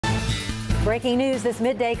Breaking news this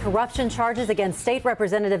midday, corruption charges against State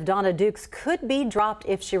Representative Dawnna Dukes could be dropped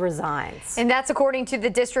if she resigns. And that's according to the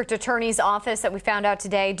district attorney's office that we found out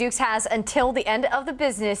today. Dukes has until the end of the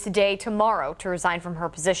business day tomorrow to resign from her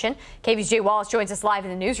position. KVUE's Jay Wallace joins us live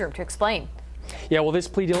in the newsroom to explain. Yeah, well, this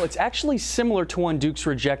plea deal, it's actually similar to one Dukes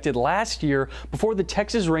rejected last year before the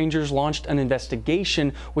Texas Rangers launched an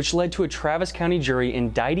investigation, which led to a Travis County jury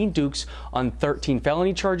indicting Dukes on 13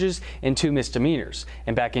 felony charges and 2 misdemeanors.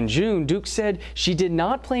 And back in June, Dukes said she did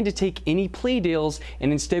not plan to take any plea deals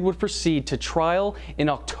and instead would proceed to trial in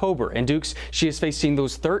October. And Dukes, she is facing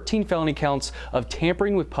those 13 felony counts of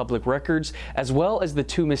tampering with public records, as well as the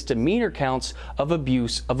 2 misdemeanor counts of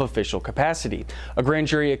abuse of official capacity. A grand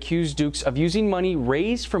jury accused Dukes of using money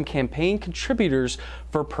raised from campaign contributors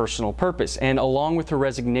for personal purpose. And along with her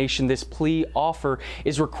resignation, this plea offer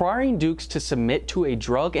is requiring Dukes to submit to a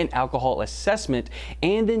drug and alcohol assessment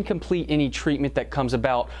and then complete any treatment that comes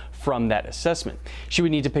about from that assessment. She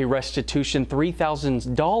would need to pay restitution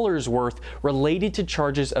 $3,000 worth related to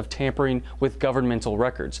charges of tampering with governmental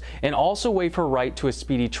records, and also waive her right to a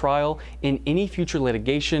speedy trial in any future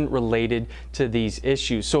litigation related to these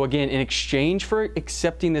issues. So again, in exchange for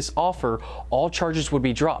accepting this offer, all charges would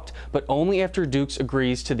be dropped, but only after Dukes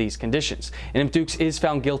agrees to these conditions. And if Dukes is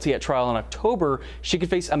found guilty at trial in October, she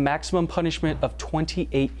could face a maximum punishment of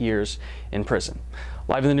 28 years in prison.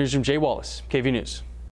 Live in the newsroom, Jay Wallace, KVUE News.